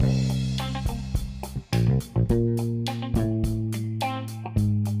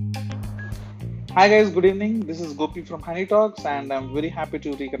Hi guys, good evening. This is Gopi from Honey Talks, and I'm very happy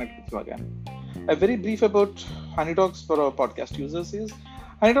to reconnect with you again. A very brief about Honey Talks for our podcast users is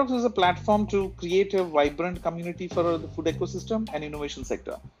Honey Talks is a platform to create a vibrant community for the food ecosystem and innovation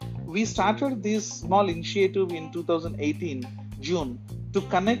sector. We started this small initiative in 2018 June to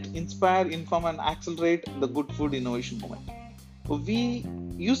connect, inspire, inform, and accelerate the good food innovation movement. We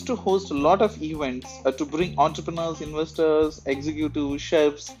used to host a lot of events to bring entrepreneurs, investors, executives,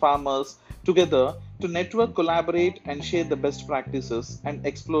 chefs, farmers together to network, collaborate, and share the best practices and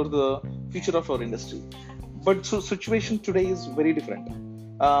explore the future of our industry. But so situation today is very different.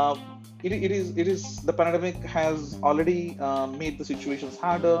 Uh, it is the pandemic has already made the situations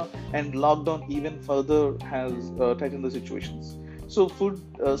harder, and lockdown even further has tightened the situations. So food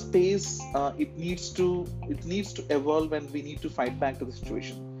space it needs to evolve, and we need to fight back to the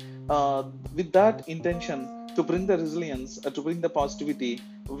situation. uh, with that intention, to bring the resilience, to bring the positivity,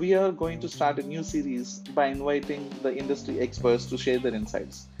 we are going to start a new series by inviting the industry experts to share their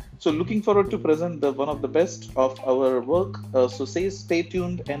insights. So looking forward to present the one of the best of our work. So stay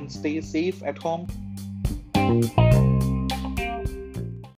tuned and stay safe at home.